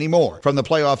 plus many more. From the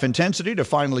playoff intensity to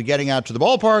finally getting out to the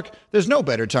ballpark, there's no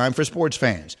better time for sports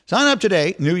fans. Sign up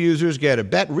today. New users get a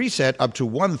bet reset up to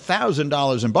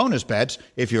 $1,000 in bonus bets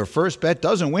if your first bet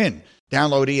doesn't win.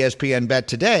 Download ESPN Bet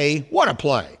today. What a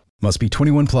play. Must be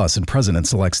 21 plus and present in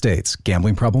select states.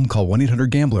 Gambling problem? Call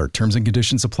 1-800-GAMBLER. Terms and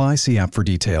conditions apply. See app for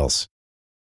details.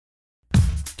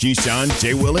 Keyshawn,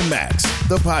 J. Will, and Max,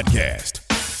 the podcast.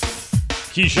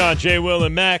 Keyshawn, J. Will,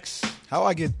 and Max. How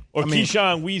I get... Or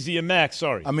Keyshawn, Weezy, and Max,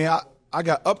 sorry. I mean, I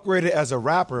got upgraded as a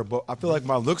rapper, but I feel like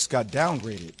my looks got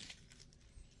downgraded.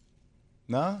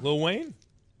 Nah? Lil Wayne?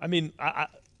 I mean,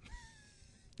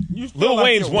 Lil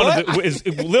Wayne's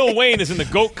Lil Wayne is in the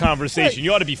GOAT conversation.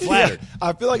 You ought to be flattered. Yeah,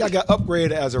 I feel like I got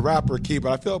upgraded as a rapper, Key,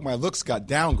 but I feel like my looks got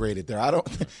downgraded there. I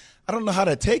don't know how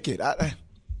to take it.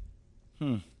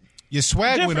 Your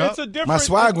swag went up. My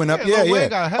swag went up.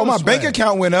 Yeah. Oh, my bank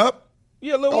account went up.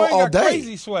 Yeah, Lil Wayne got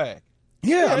crazy swag.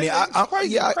 Yeah, I mean,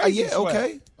 crazy swag.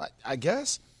 Okay. I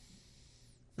guess.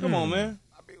 Come on, man.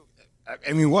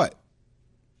 I mean, what?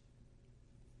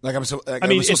 Like I'm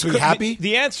supposed to be happy.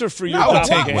 The answer for you.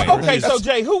 Okay, so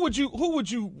Jay, who would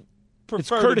you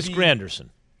prefer? It's Curtis Granderson.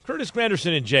 Curtis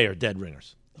Granderson and Jay are dead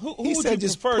ringers. Who would you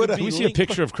prefer to be? Can we see a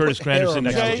picture of Curtis Granderson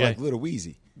next to Jay? Like Little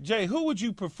Weezy. Jay, who would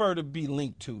you prefer to be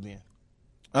linked to then?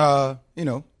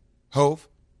 Hove.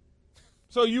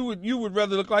 So you would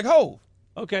rather look like Hove?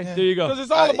 Okay, there you go. Because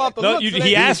it's all about the looks.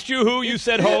 He asked you who. You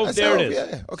said Hove. There it is.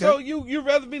 Yeah, okay. So you'd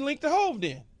rather be linked to Hove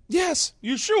then? Yes.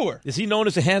 You sure? Is he known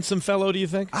as a handsome fellow, do you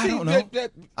think? I don't know.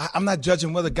 I'm not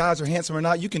judging whether guys are handsome or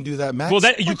not. You can do that, Max. Well,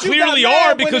 you clearly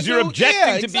are because you're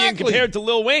objecting to being compared to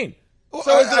Lil Wayne.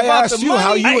 So is it about the money?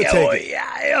 How you would take it?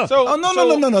 Yeah. No.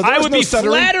 I would be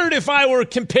flattered if I were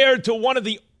compared to one of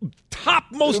the top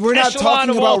most We're not echelon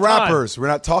talking of all about time. rappers. We're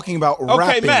not talking about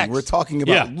rapping. Max. We're talking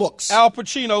about looks. Al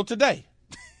Pacino today.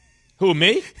 Who,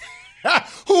 me?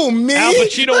 Who, me? Al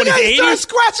Pacino in his 80s? Starts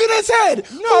scratching his head.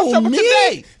 No, I'm talking about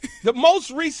today. The most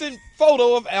recent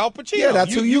photo of Al Pacino. Yeah,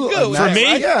 that's who you good look like. For me?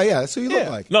 Right? Yeah, that's who you look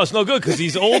like. No, it's no good because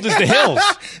he's old as the hills.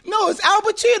 No, it's Al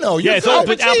Pacino. Yeah, it's Al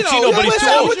Pacino, but he's too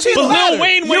old. But Lil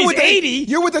Wayne weighs 80.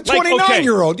 You're with the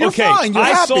 29-year-old. You're fine. You're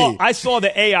happy. I saw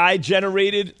the AI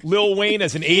generated Lil Wayne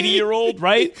as an 80-year-old,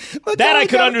 right? That I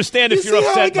could understand if you're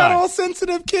upset by. He got all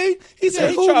sensitive, Key. He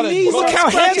said, look how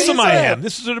handsome I am.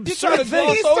 This is an absurd thing.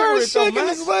 He started shaking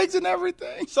his legs and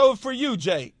everything. So for you,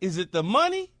 Jay, is it the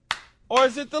money or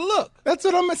is it the look? That's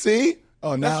what I'm going to see.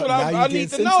 Oh, that's what I need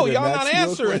to know. Y'all not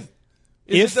answering.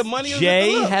 Is it the money or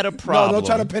Jay the had a problem. No, don't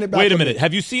try to pin it back. Wait a minute.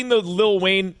 Have you seen the Lil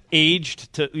Wayne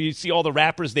aged? You see all the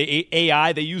rappers, they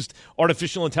used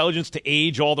artificial intelligence to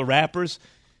age all the rappers.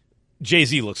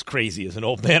 Jay-Z looks crazy as an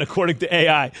old man, according to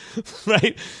AI,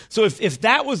 right? So if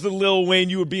that was the Lil Wayne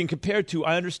you were being compared to,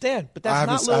 I understand. But that's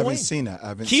not Lil Wayne. I haven't seen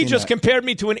that. He just compared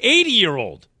me to an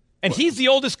 80-year-old. And he's the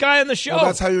oldest guy on the show. Well,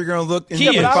 that's how you're going to look in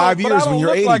 5 years when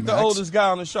you're 80. I don't look like Max. the oldest guy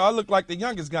on the show. I look like the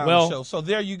youngest guy on the show. So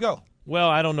there you go. Well,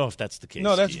 I don't know if that's the case.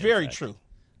 No, that's very true.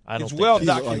 It's well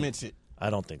documented.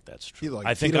 I don't think that's true. Like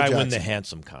I think I win the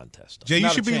handsome contest. Jay, you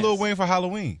should be Lil Wayne for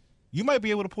Halloween. You might be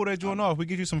able to pull that joint off. We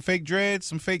get you some fake dreads,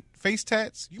 some fake face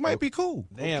tats. You might be cool.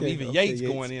 Damn, even Yates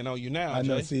going in on you now, I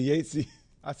know. Jay. See, Yates.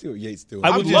 I see what Yates doing.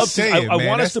 I would love saying, to. I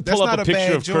want us to pull up a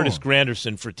picture of joint. Curtis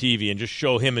Granderson for TV and just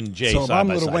show him and Jay So side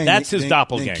by side. Wayne, That's his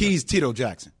doppelganger. Then Key's Tito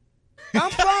Jackson. I'm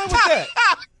fine with that.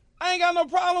 I ain't got no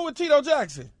problem with Tito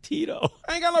Jackson. Tito.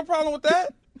 I ain't got no problem with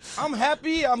that. I'm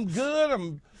happy. I'm good.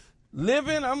 I'm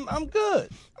living. I'm good.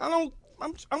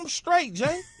 I'm straight,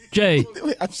 Jay. Jay,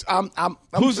 I'm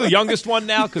who's the youngest one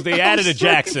now? Because they added a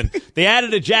Jackson. They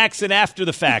added a Jackson after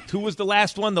the fact. Who was the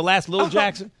last one? The last Lil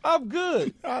Jackson? I'm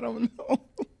good. I don't know.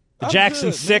 The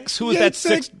Jackson 6. Who was that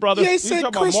sixth brother? Yates said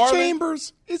Chris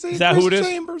Chambers. Is that who it is?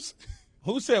 Chambers.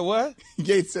 Who said what?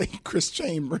 Yates said Chris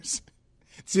Chambers.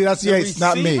 See, that's Yates,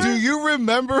 not me. Do you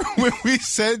remember when we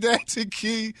said that to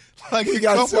Key like he a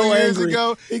got couple so years angry.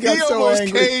 ago? He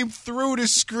almost came through the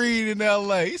screen in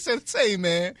L.A. He said, "Say,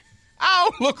 man, I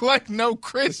don't look like no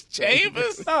Chris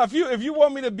Chambers." No, if you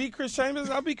want me to be Chris Chambers,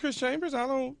 I'll be Chris Chambers.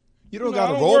 You don't got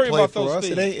to role play for us.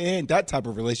 It ain't that type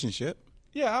of relationship.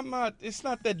 Yeah, I'm not. It's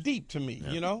not that deep to me,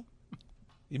 you know.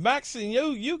 Max and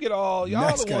you get all y'all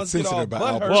Max the ones get sensitive all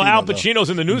about butthurt. Well, Al Pacino's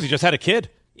in the news. He just had a kid.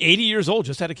 80 years old,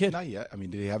 just had a kid. Not yet. I mean,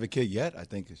 did he have a kid yet? I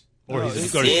think it's. Or they're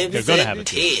going to have a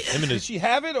kid. Did she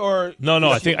have it or?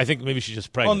 No. I think maybe she's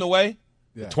just pregnant. On the way.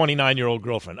 Yeah. 29-year-old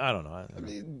girlfriend. I don't know.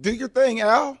 Do your thing,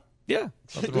 Al. Yeah.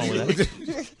 Nothing wrong with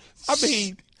that. I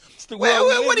mean,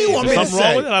 what do you want me to say? Something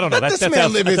wrong with it? I don't know. Let this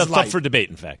man live his that's life. up for debate,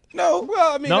 in fact. No.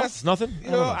 Well, I mean, no, that's nothing.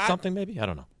 You know, something maybe. I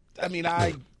don't know. I mean, look.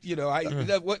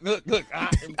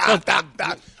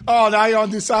 Oh, now you're on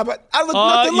the side, but I look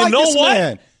nothing like this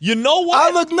man. You know what?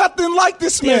 I look nothing like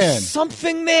this man. There's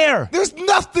something there. There's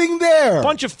nothing there.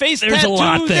 Bunch of face There's tattoos. a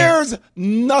lot there. There's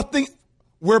nothing.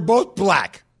 We're both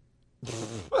black.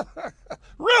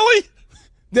 Really?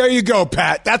 There you go,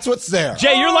 Pat. That's what's there.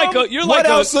 Jay,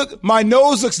 My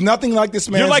nose looks nothing like this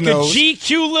man's nose. You're like a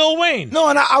GQ Lil Wayne. No,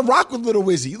 and I rock with Little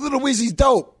Wizzy. Little Wizzy's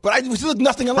dope, but we look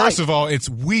nothing alike. First of all, it's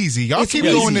Wheezy. Y'all keep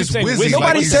doing this Wizzy.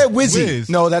 Nobody said Wizzy.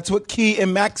 No, that's what Key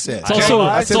and Max said.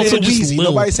 I said Wheezy.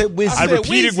 Nobody said Wizzy. I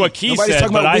repeated what Key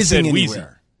said, but I said Wheezy.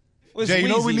 Jay, you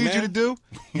know what we need you to do?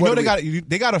 You know they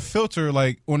got a filter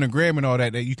like on the gram and all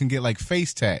that you can get like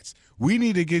face tats. We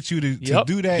need to get you to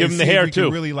do that. Give him the hair we too.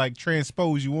 Can really like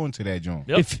transpose you onto that joint.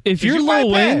 Yep. If you're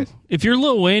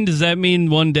Lil Wayne, does that mean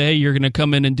one day you're going to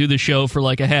come in and do the show for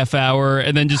like a half hour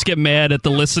and then just get mad at the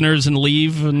listeners and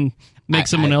leave and make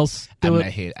someone else do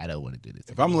it? I don't want to do this.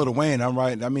 If I'm Lil Wayne, I'm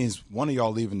right. That means one of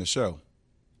y'all leaving the show.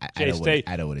 I don't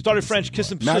want to. Started French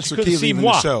kissing. Max or Key leaving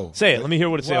the show. Say it. Let me hear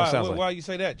what it sounds like. Why you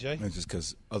say that, Jay? It's just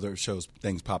because other shows,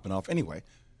 things popping off. Anyway,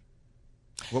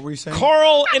 what were you saying?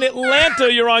 Carl in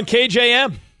Atlanta, you're on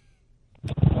KJM.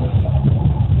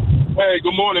 Hey,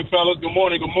 good morning, fellas. Good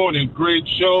morning. Great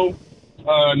show.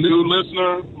 New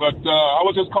listener. But I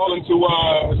was just calling to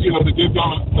give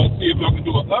y'all, see if y'all can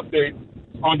do an update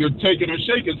on your take it or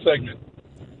shake it segment.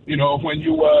 You know, when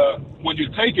you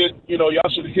take it, y'all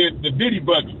should hit the Diddy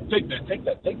button. Take that.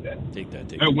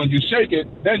 And when you shake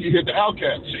it, then you hit the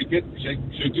Outcast. Shake it.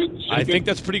 I think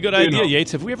that's a pretty good idea,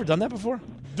 Yates. Have we ever done that before?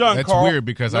 That's Carl. weird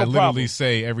because I literally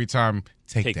say every time,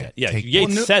 take that. Yeah, take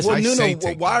Yates that. says it.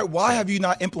 Nuno, why have you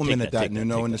not implemented that,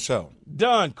 Nuno, in the show?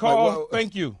 Done, Carl.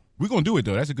 Thank you. We're going to do it,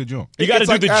 though. That's a good joint. You got to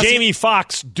do the Jamie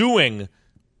Foxx doing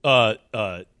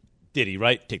Diddy,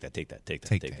 right? Take that.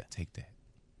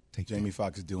 Jamie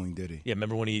Foxx is doing Diddy. Yeah,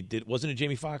 remember when he did? Wasn't it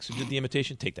Jamie Foxx who did the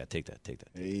imitation? Take that.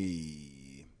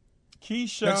 Hey.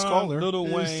 Keyshawn, Lil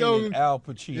Wayne, and Al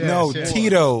Pacino. Yes, no, yes.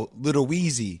 Tito, Lil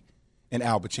Weezy, and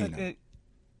Al Pacino.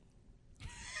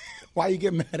 Why you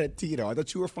get mad at Tito? I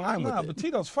thought you were fine with it. But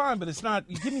Tito's fine, but it's not.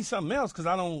 Give me something else because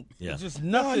I don't. Yeah. It's just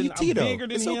nothing. No, Tito. I'm bigger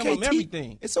than him. Okay, I'm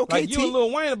everything. It's okay. Like you and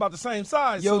Lil Wayne about the same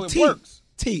size, so it works.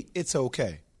 Teet, it's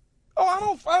okay. Oh, I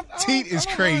don't. Teet is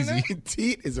crazy.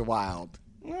 Teet is wild.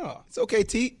 Yeah. It's okay,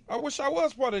 Teet. I wish I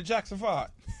was part of Jackson 5.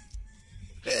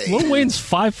 Hey. Lil Wayne's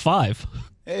 5'5".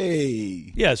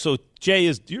 Hey. Yeah, so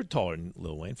Jay you're taller than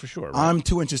Lil Wayne for sure. Right? I'm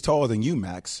 2 inches taller than you,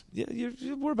 Max. Yeah,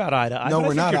 we're about eye to eye. No,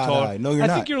 we're not eye to eye. No, you're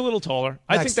not. I think you're a little taller. Max,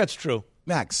 I think that's true.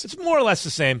 Max. It's more or less the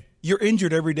same. You're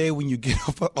injured every day when you get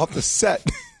off the set.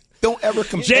 Don't ever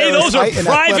compare. Jay, those are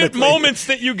private moments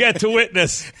that you get to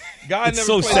witness. It's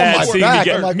so sad seeing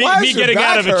me getting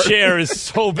out of a chair is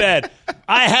so bad.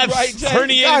 I have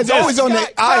herniated disc. Always on the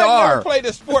IR. Never played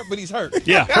a sport, but he's hurt.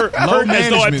 Yeah, hurt as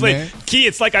though I played. Key,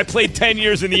 it's like I played 10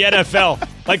 years in the NFL,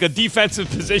 like a defensive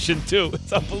position too.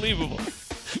 It's unbelievable.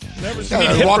 Never seen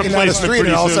hip walking down the street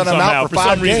and all of a sudden I'm out for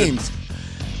 5 games.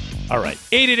 All right,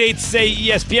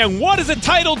 888-SAY-ESPN. What does a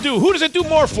title do? Who does it do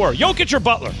more for? Jokic or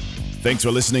Butler? Thanks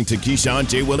for listening to Keyshawn,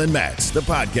 J. Will, and Max, the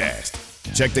podcast.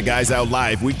 Check the guys out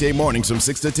live weekday mornings from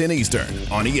 6 to 10 Eastern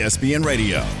on ESPN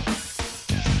Radio.